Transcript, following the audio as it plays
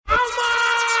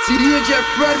DJ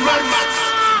Fred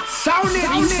Sound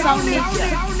it.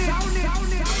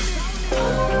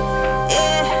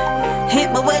 Yeah, hit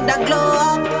me with the glow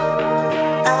up.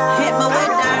 Hit me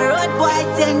with the road boy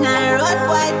thing,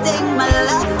 my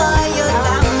love for you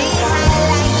got me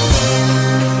highlighting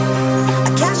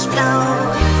a cash flow.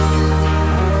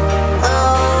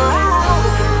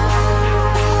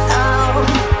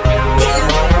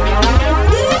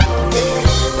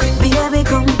 Baby,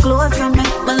 come close and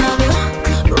make me love you.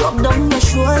 Rub down your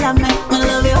shoulder, make me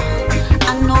love you.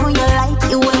 I know you like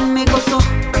it when me go so.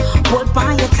 Hold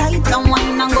on you tight and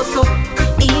wine and go so.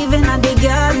 Even at the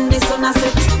garden, the sun has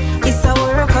set. It's a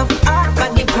work of art,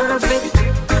 but the perfect.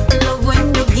 Love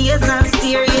when you gaze and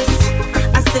stare, yes.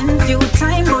 I send you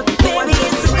time, but baby,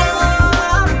 it's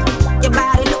gone. Your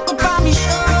body look up on me,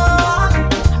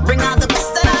 show. Bring out the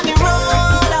best that me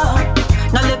roll up.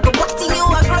 Now look at what you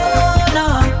are grown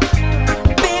up.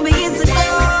 Baby, it's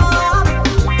gone.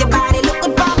 Your body look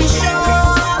up on me, show.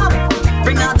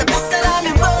 Bring out the best that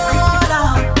me roll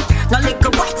up. Now look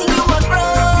at what you are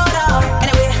grown up.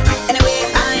 Anyway,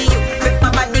 I you fit my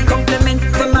body compliment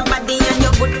for my body and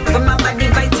your good for my body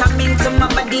vitamin to my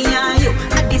body and you.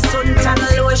 At the suntan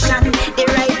lotion, the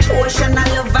right potion, I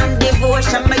love and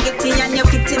devotion. My getting and you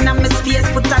fitting on my space,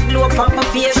 put a glow upon my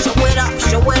face. Show it up,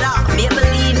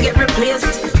 Maybelline get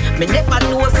replaced. Me never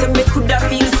know so me coulda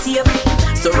feel safe.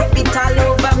 So rub it all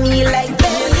over me like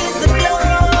baby, it's a glow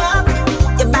up.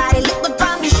 Your body look good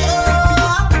for me, show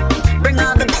up. Bring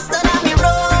all the best that me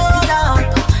roll up.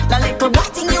 Now little boy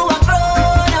thing you are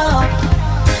grown up.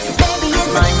 Baby,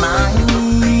 it's my mind.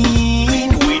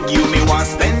 With you me want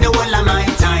spend the whole of my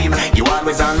time. You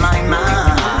always on my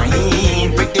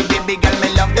mind. Pretty baby girl, me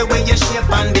love the way you shape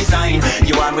and design.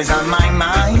 You always on my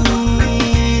mind.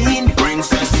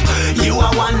 Princess, you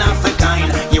are one of a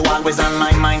kind. You always on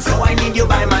my mind, so I need you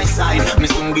by my side. Me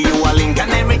soon give you a link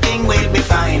and everything will be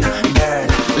fine. Girl,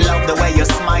 love the way you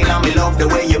smile and me love the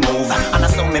way you move. And I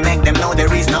saw me make them know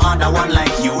there is no other one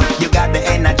like you. You got the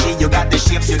energy, you got the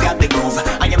shapes, you got the groove.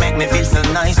 And you make me feel so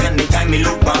nice anytime me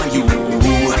look on you.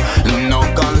 No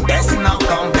contest, no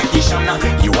competition.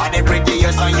 You are the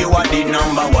prettiest and you are the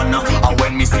number one. And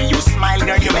when me see you smile,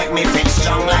 girl, you make me feel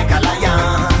strong like a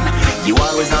lion. You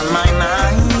always on my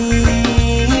mind.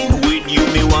 With you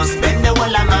me want spend the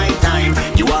whole of my time.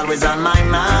 You always on my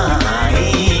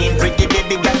mind. Pretty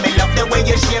baby girl, me love the way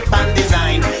you shape and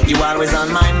design. You always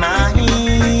on my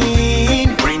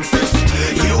mind. Princess,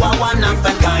 you are one of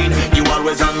a kind. You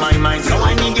always on my mind, so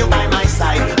I need you by my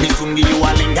side. Me soon give you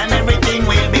a link and everything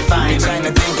will be fine. Me trying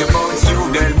to think about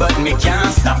you, girl, but me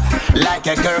can't stop. Like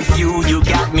a curfew, you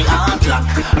got me heart lock.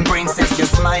 Princess, you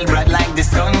smile bright like the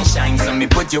sunshine, so me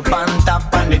put you on the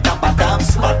top of top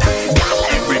spot. Girl,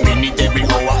 every minute, every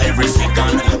hour, every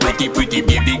second. Pretty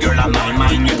baby girl on my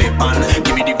mind, you depend.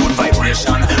 Give me the good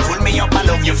vibration. Full me up, I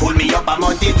love you, full me up, a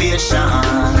motivation.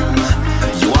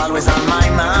 You always on my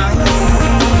mind.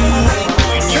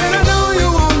 Said I know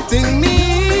you wanting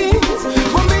me,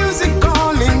 but music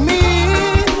calling me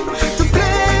to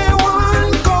play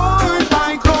one chord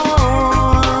by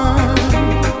chord.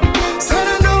 Said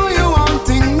I know you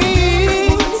wanting me,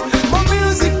 but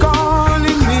music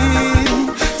calling me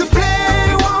to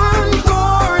play one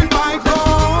chord by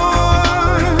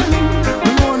chord.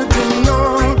 We wanna turn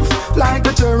up like a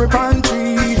cherry pine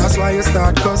tree. That's why you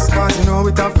start cause you know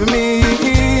it tough for me.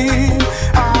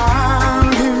 I'll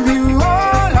give you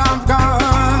all I've got.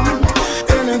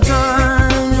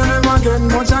 Anytime you never get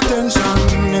much attention.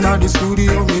 In the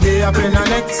studio, me they up in the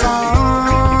next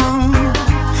song.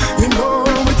 You know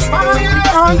it's fire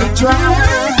on the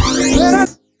track.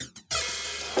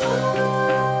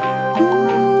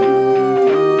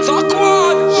 Talk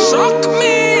one, shock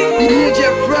me. DJ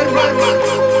Fred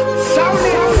Sound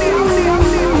it.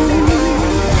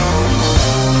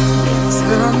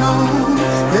 Said I know,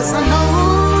 yes I know,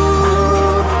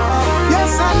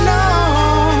 yes I know.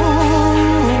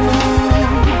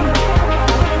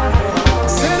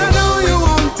 Said I know you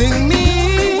wanting me,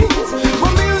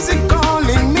 but music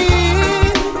calling me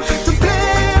to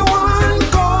play one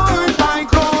chord by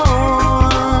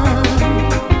chord.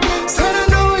 Said I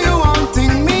know you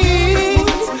wanting me,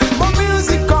 but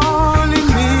music calling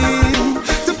me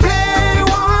to play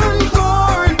one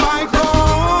chord by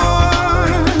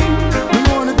chord. We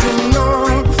wanna turn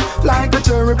up like a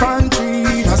cherry pine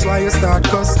tree. That's why you start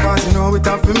cause you know it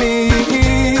tough for me.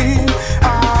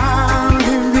 I'll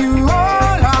give you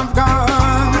all I've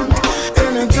got.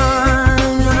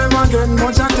 Anytime you never get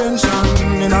much attention.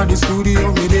 In the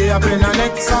studio, me they up in the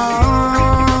next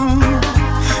song.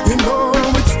 You know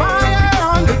it's fire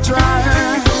on the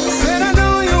track. Said I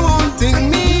know you wanting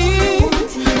me,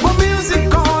 but music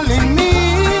calling me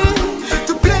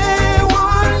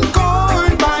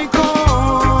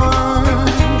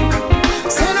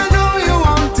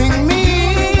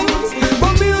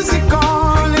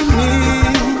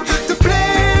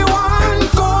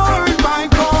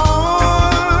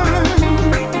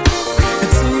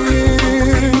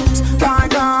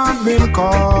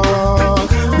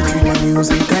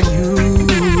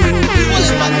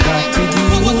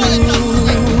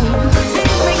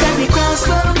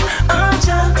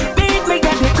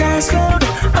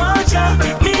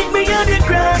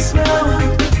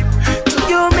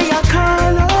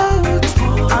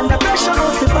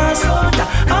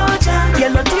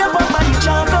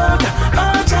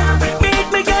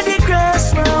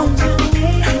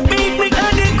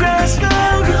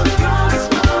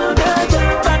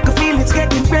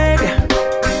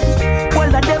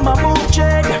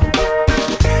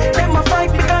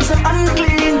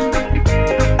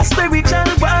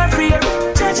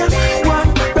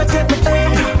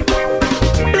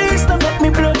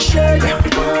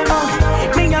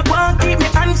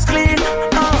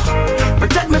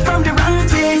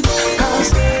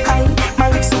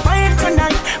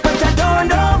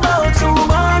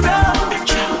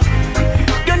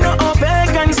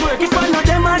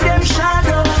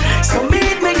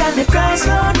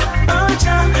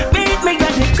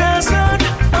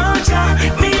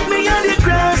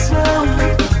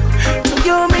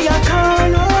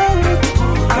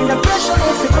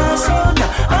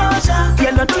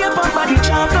your tape up body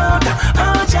chalk out.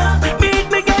 Oh ja, make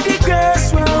me get the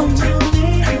grass round.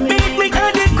 Make me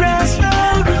get the grass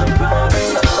round.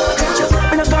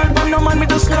 Me no call for no man, me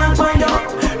just can't find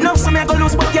you. Now some me go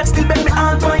lose, but yet still bet me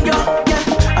all find you.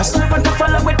 Yeah, I servant to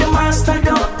follow with the master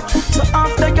though. So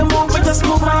after you move, we just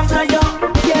move after you.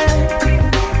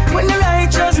 Yeah, when the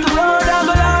righteous the road I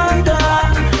go longer,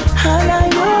 and I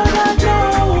know that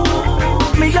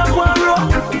now me a one rock,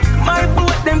 my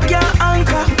boat them can't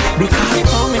anchor. Because you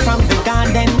told me from the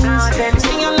garden,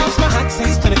 say you lost my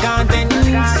access to the garden,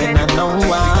 and I know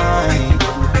why.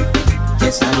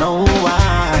 Yes, I know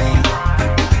why.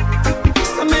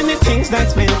 So many things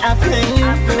that's been happening.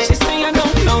 She say I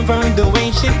don't love her the way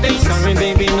she thinks. Sorry,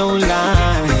 baby, no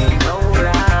lie.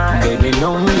 Baby,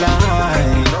 no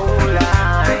lie.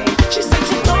 She said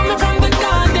she told me from the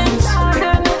gardens.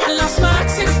 I lost my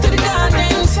access to the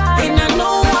gardens, and I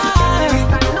know why.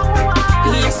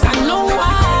 Yes, I know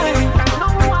why.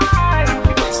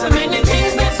 So many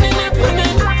things that's been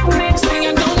happening. Say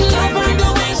I don't love her the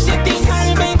way she thinks.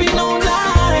 Sorry, baby, no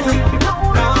lie.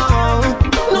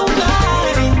 No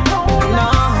lie. No.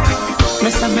 Me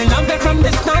say me love her from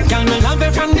the start, girl. Me love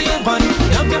her from the one.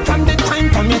 Love her from the time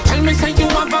you tell me say you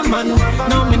have a man.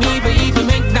 No, me never even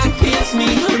make that face me.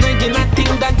 The regular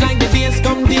thing that like the days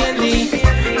come daily.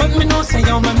 But me know say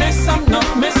you me mess up, not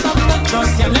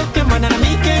trust. You left your man and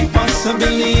me can't possibly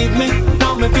believe me.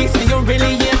 Now me feel say you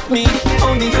really hate me.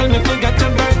 Only hell me forgot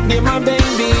your birthday, my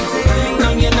baby.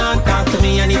 Now you not talk to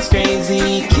me and it's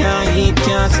crazy. Can't eat,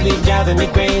 can't sleep, driving me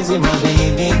crazy, my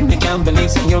baby. Me can't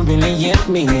believe say you really hate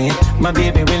me. My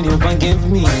baby, will you forgive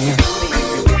me?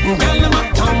 Girl, I'm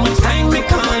up how much time me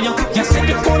call you. You said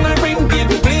the phone I ring,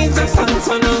 baby, please just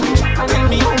answer now. Tell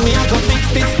me how me I go fix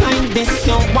this like this.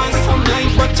 You want some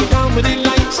light, but you down with the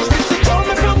light. She said she told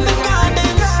me from the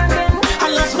gardens. I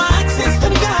lost my access to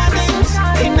the gardens,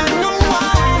 and I know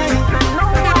why.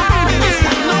 Yes,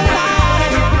 I know why.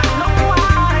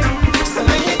 So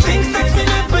many things that's been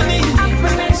happening.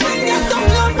 Say I don't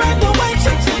love her the way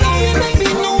she say, baby,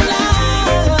 no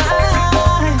lie.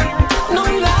 No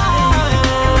lie.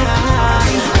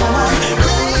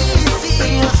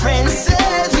 Your friend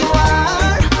says you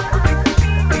are,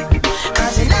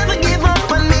 'cause you never give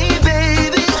up on me,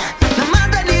 baby. No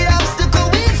matter the ups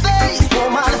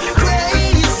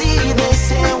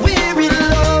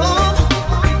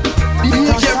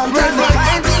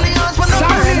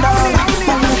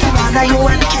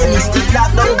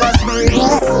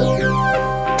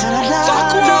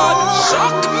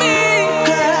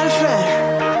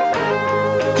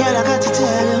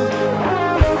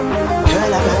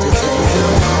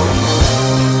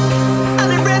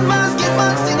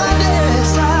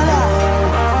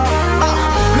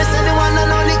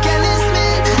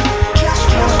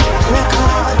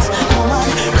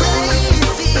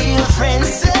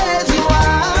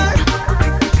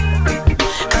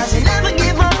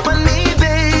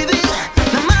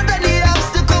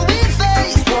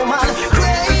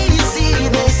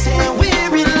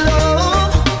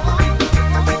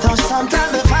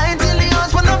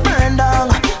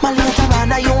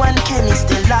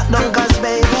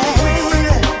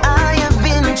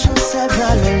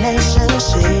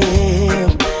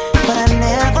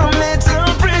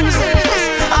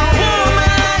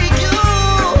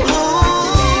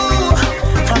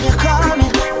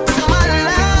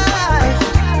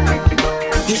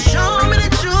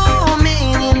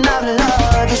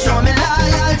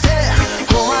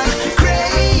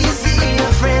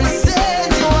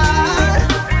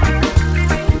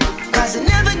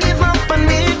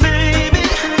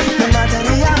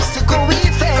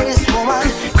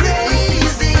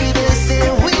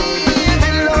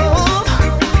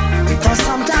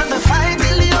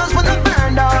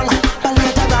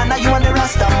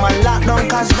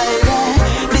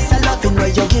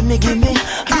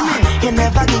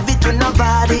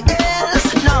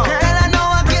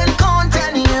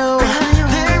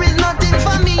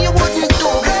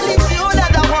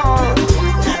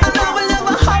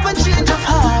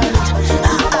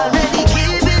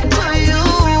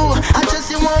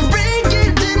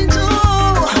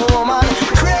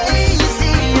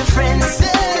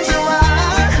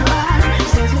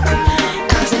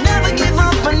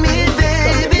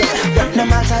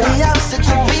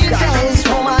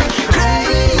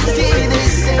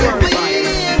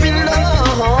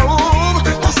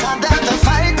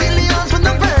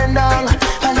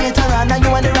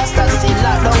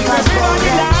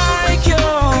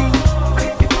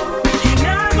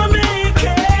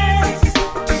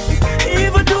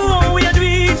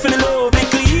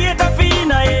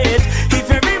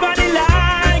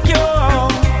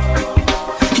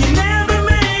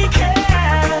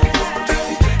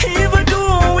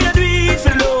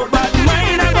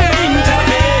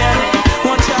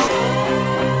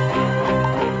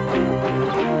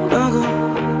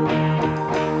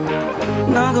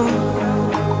wanna go.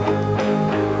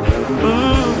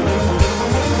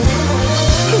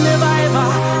 Never ever,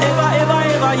 ever, ever,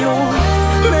 ever you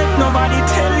make nobody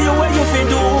tell you what you fi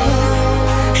do.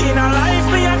 In a life,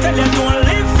 me I tell you don't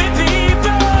live for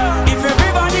people. If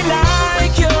everybody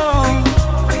like you,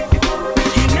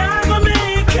 you never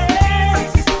make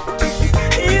it.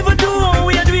 Even do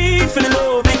we do it for the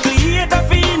love, we create a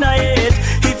fin of it.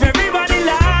 If everybody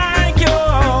like you,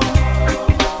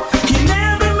 you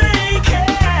never make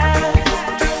it.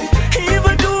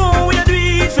 Even do we do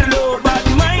it for the love, but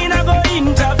mine I go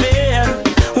interfere.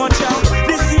 Watch out,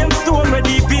 the same stone where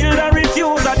they build and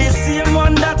refuse are the same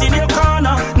one that in your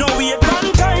corner. No wait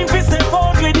one time to step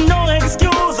out with no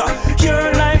excuse.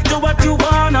 Your life do what you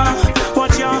wanna.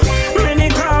 Watch out, many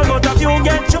call but if you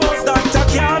get chose, doctor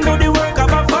can't do the work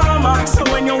of a farmer. So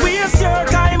when you waste your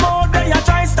time out there, you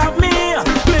try stop me.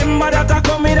 Remember that I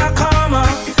come with a karma.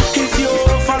 If you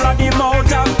follow the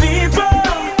mouth of people,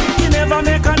 you never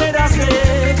make another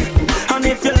step. And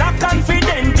if you lack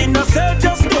confidence in yourself,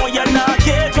 just know you're not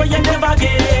get what you never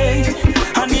get.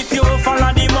 And if you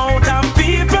follow the mouth of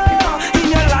people, in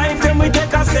your life then we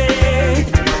take a say.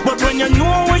 But when you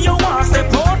know where you want,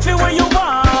 step out for where you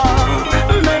want.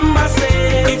 Remember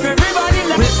say, if everybody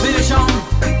With vision,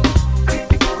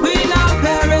 we not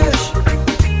perish.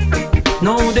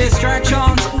 No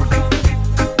distractions,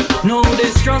 no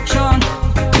destruction.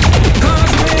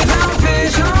 Cause without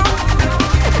vision,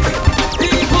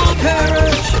 people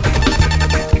perish.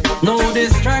 No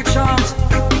distractions.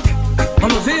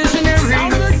 I'm a visionary,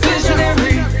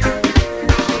 visionary.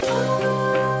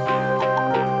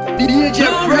 DJ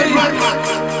Fred,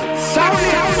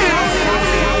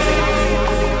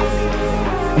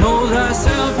 Know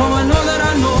thyself, oh I know that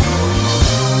I know.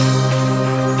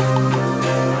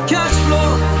 Cash flow.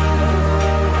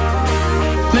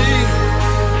 Me,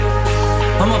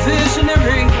 I'm a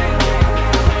visionary.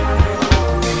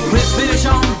 With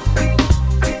vision,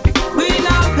 we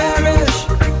not perish.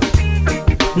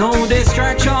 No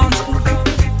distractions,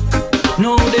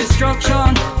 no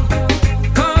destruction.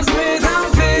 Cause without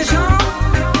vision,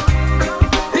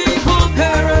 people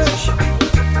perish.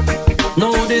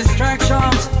 No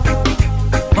distractions.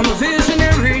 I'm a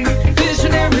visionary,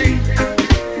 visionary.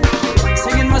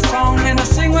 Singing my song and I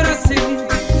sing what I sing.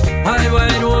 Eye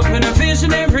wide open, a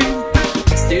visionary.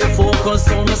 Stay focused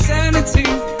on my sanity.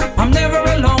 I'm never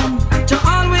alone, you're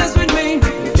always with me.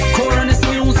 Core and this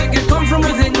music, it come from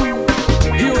within.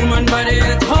 Human body,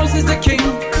 it houses the king.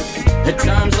 At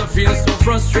times I feel so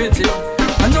frustrated.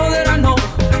 I know that I know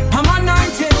I'm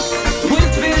anointed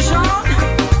with vision.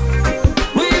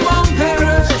 We won't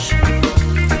perish.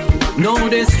 No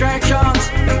distractions,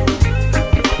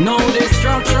 no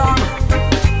destruction.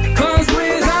 Cause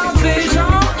without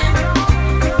vision,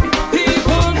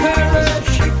 people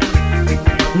perish.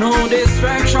 No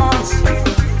distractions.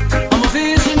 I'm a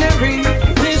visionary,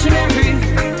 visionary.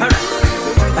 Alright.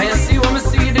 I see what I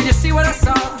see, did you see what I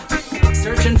saw?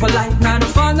 Searching for light, not a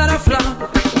fall, not a flaw.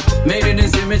 Made in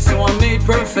his image, so I'm made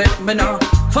perfect. But now,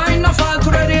 find no fault to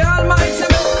the Almighty.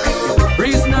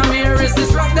 Reason I'm here is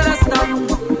this rock that I stand.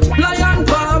 Lion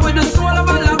power with the soul of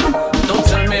a lamb. Don't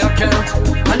tell me I can't,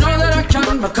 I know that I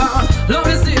can. Because love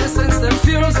is the essence that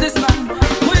fuels this man.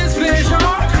 With vision,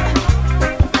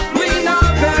 we not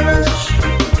perish.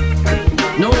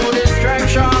 No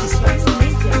distractions,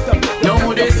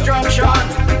 no destruction.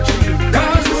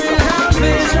 Cause without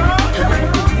vision,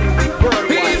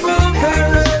 people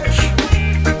perish.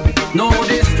 No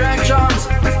distractions.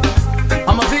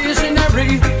 I'm a visionary.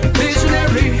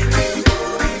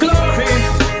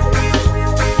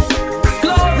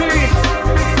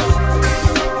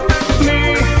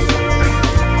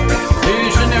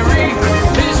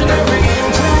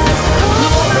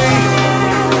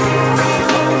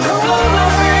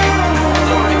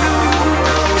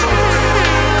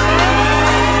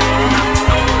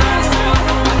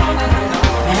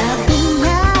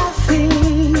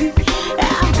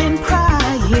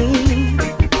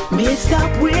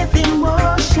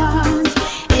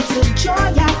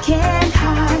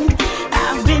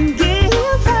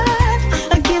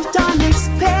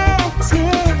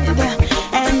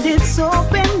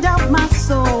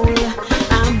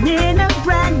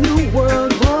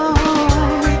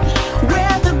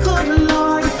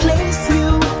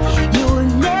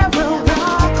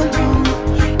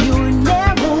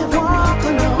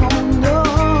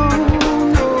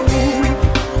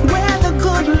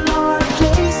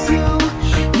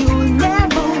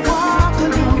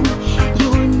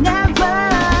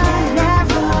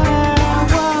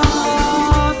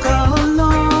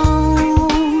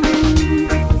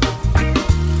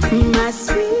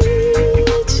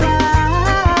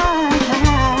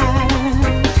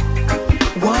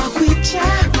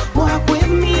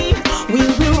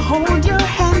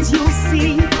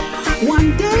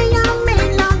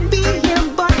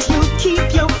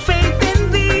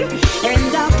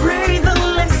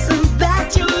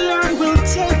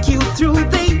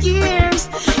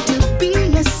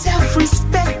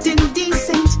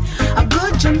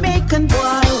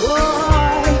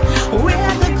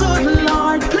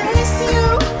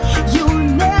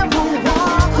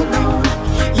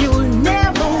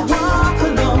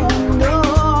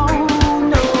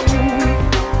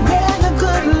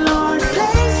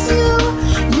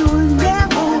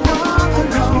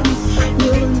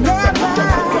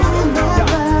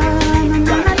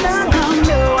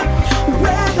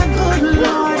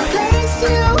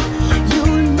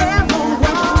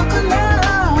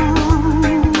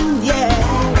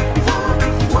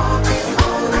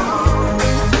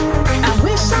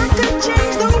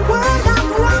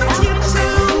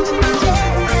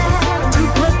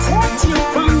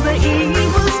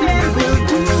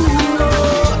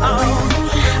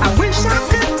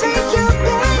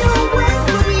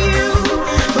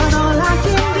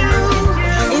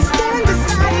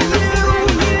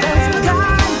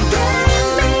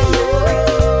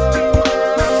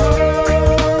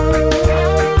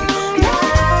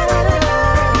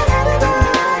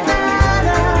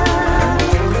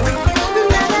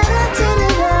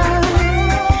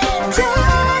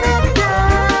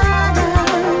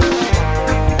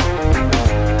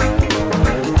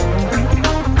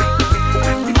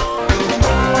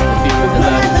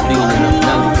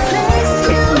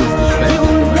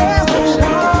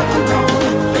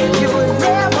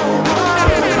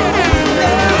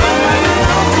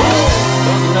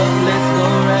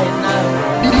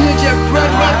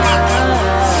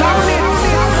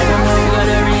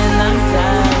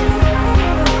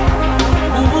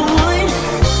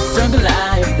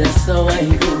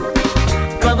 do.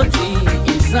 Poverty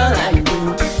is all I do.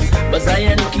 But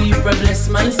Zion keeper bless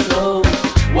my soul.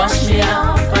 Wash me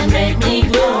off and make me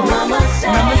glow. Mama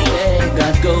say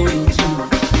God go with you.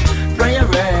 Prayer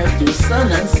work through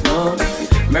sun and snow.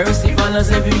 Mercy follows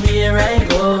everywhere I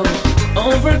go.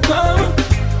 Overcome.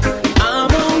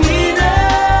 I'm a winner.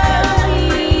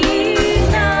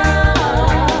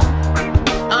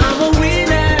 I'm a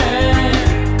winner.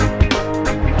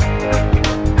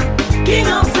 King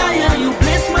of Zion, you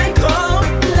bless my cup.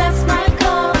 Bless my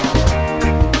cup.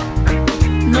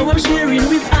 Now I'm sharing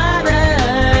with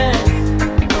others.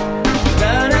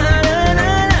 Da, da, da, da,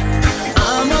 da.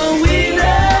 I'm a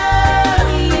winner.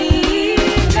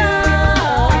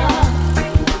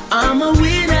 I'm a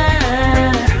winner.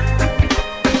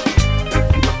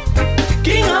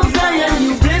 King of Zion,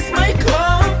 you bless my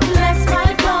cup. Bless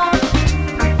my cup.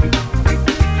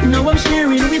 Now I'm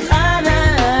sharing with others.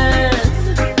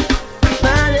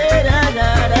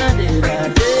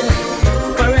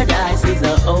 Paradise is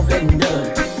an open door.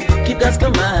 Keep God's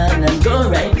command and go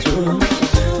right through.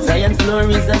 Zion floor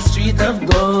is a street of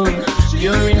gold.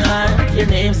 You're in heart, your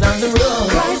name's on the road.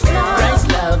 Christ's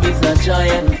love is a joy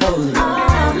and fold.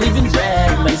 Living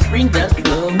bread, my spring that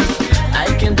flows. I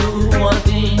can do all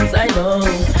things I know.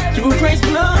 Through Christ's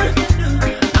blood,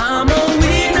 I'm a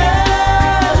winner.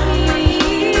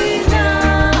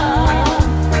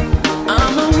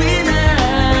 I'm a winner.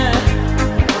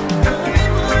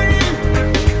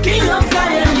 King of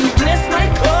Zion, you bless my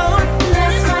cup.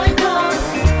 Bless my cup.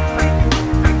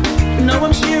 Now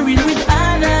I'm sharing with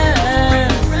others.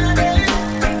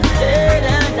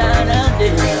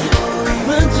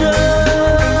 But joy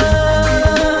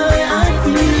I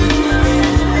feel,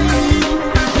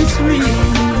 it's real,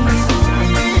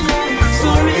 so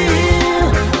real.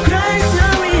 Christ,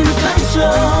 you're in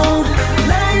control.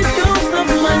 Life goes up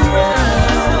my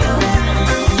road,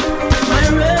 my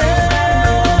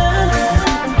road.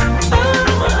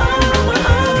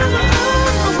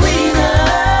 I'm a winner.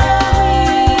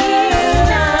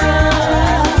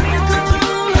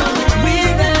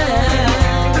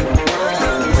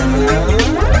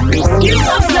 King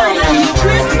of Zion, you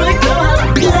bless my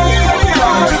God. Bless my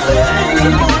God.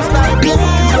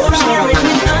 I'm sharing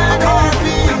with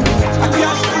others.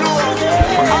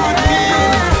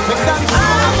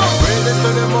 Praises to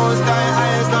the most high,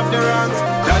 highest of the ranks.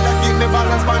 That keep me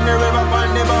balance on the river, on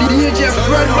the bar. DJ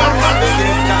Fred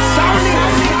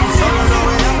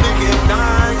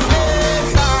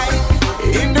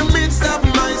In the midst of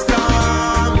my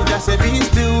storm, just a be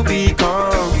still be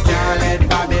calm. Can't let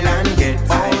Babylon get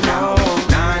I down.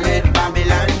 Can't let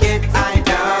Babylon get I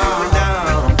down.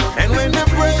 Now. And when the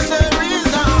pressure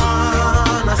is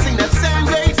on, I sing that same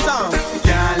great song.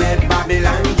 Can't let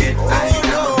Babylon get I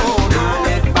down. Can't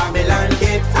let Babylon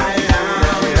get I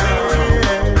down.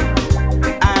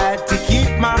 I had to keep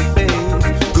my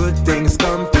faith. Good things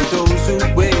come to those who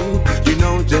wait. You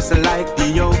know, just like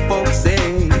the old folks say.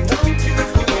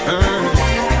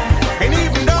 And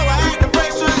even though I had the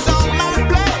pressures on my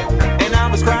plate, and I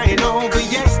was crying over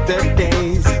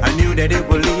yesterdays, I knew that it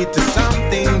would lead to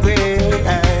something great.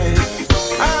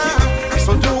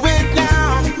 So do it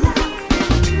now,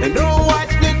 and don't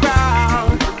watch the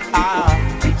crowd.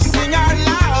 Sing out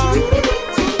loud,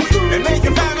 and make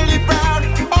your family proud.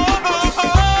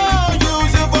 Oh,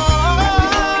 use your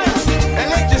voice, and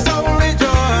let your soul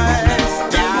rejoice.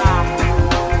 Yeah,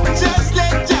 just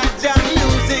let Jaja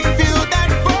music fill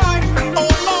that void.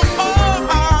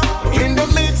 Oh, in the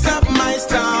midst of my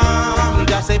storm,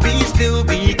 just say be still,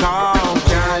 be calm.